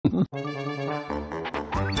I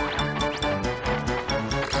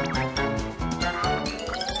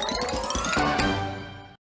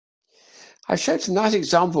showed some nice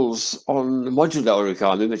examples on modular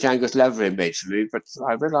origami, which Angus Lavery made for me, but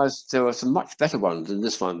I realized there were some much better ones than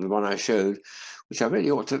this one, the one I showed, which I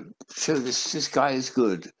really ought to show. This guy is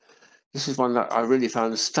good. This is one that I really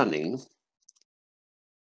found stunning.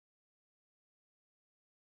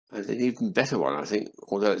 And an even better one, I think,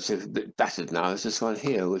 although it's a bit battered now, is this one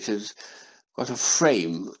here, which has got a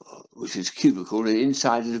frame, which is cubical, and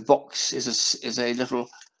inside of the box is a little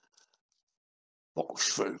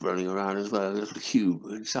box for it running around as well, a little cube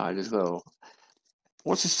inside as well.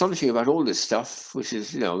 What's astonishing about all this stuff, which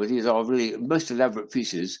is, these are really most elaborate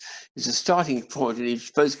pieces, is the starting point in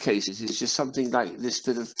both cases is just something like this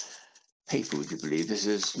bit of paper, would you believe? This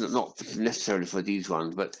is not necessarily for these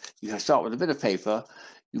ones, but you start with a bit of paper,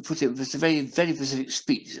 you put in with very, very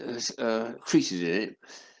specific creases in it,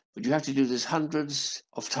 but you have to do this hundreds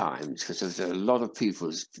of times because there's a lot of people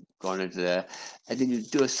who's gone into there, and then you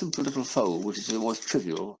do a simple little fold, which is the most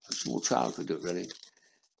trivial. A small child could do it, really, to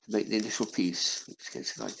make the initial piece. Let's see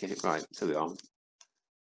if I get it right. There we are.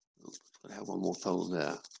 I have one more fold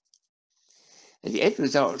there. And the end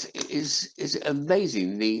result is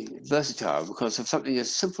amazingly versatile because of something as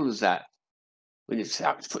simple as that. When it's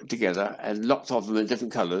put together and lots of them in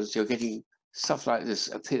different colors, you're getting stuff like this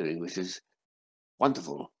appearing, which is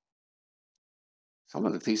wonderful. Some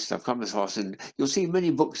of the pieces I've come across, and you'll see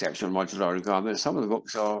many books actually on modular origami. Some of the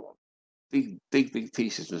books are big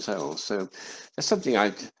pieces themselves. So that's something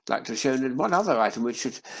I'd like to show. And one other item which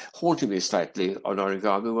had haunted me slightly on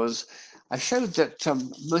origami was I showed that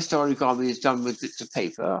most origami is done with bits of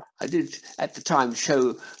paper. I did at the time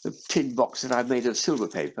show the tin box that I made of silver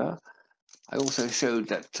paper. I also showed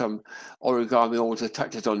that origami also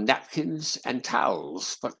touches on napkins and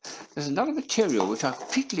towels, but there's another material which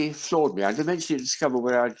completely floored me. I'd eventually discovered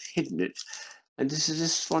where I'd hidden it, and this is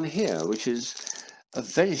this one here, which is a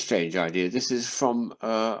very strange idea. This is from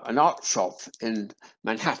an art shop in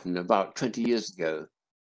Manhattan about 20 years ago,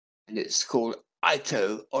 and it's called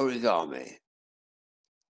Ito Origami.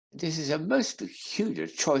 This is a most peculiar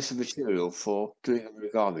choice of material for doing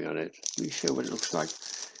origami on it. Let me show what it looks like.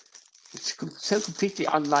 It's so completely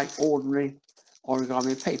unlike ordinary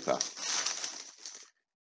origami paper.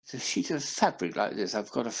 It's a sheet of fabric like this.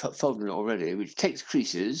 I've got a fold in it already, which takes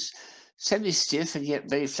creases, semi-stiff and yet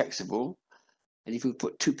very flexible. And if you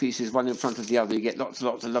put two pieces, one in front of the other, you get lots and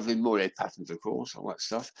lots of lovely moire patterns, of course, all that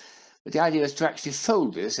stuff. But the idea is to actually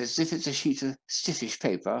fold this as if it's a sheet of stiffish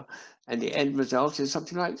paper, and the end result is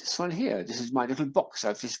something like this one here. This is my little box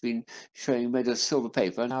I've just been showing made of silver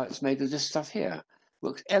paper. Now it's made of this stuff here.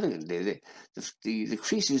 Works elegantly. The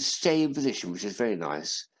creases stay in position, which is very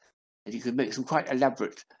nice. And you can make some quite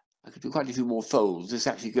elaborate. I could do quite a few more folds. This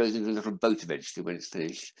actually goes into a little boat eventually when it's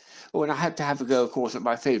finished. Oh, and I had to have a go, of course, at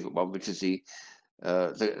my favourite one, which is the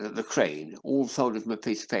crane, all folded from a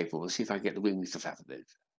piece of paper. We'll see if I can get the wings to flap a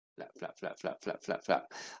bit. Flap, flap, flap, flap, flap, flap,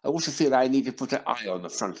 flap. I also feel I need to put an eye on the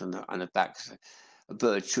front and the back. So a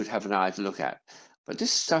bird should have an eye to look at. But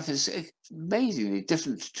this stuff is amazingly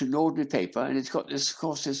different to an ordinary paper, and it's got this, of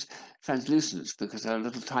course, this translucence because there are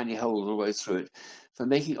little tiny holes all the way through it for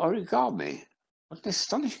making origami. What an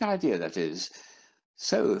astonishing idea that is.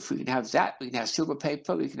 So if we can have that, we can have silver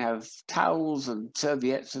paper, we can have towels and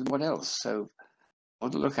serviettes and what else. So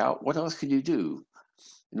on the lookout, what else can you do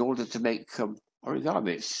in order to make origami?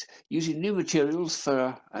 It's using new materials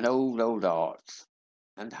for an old art.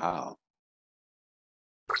 And how?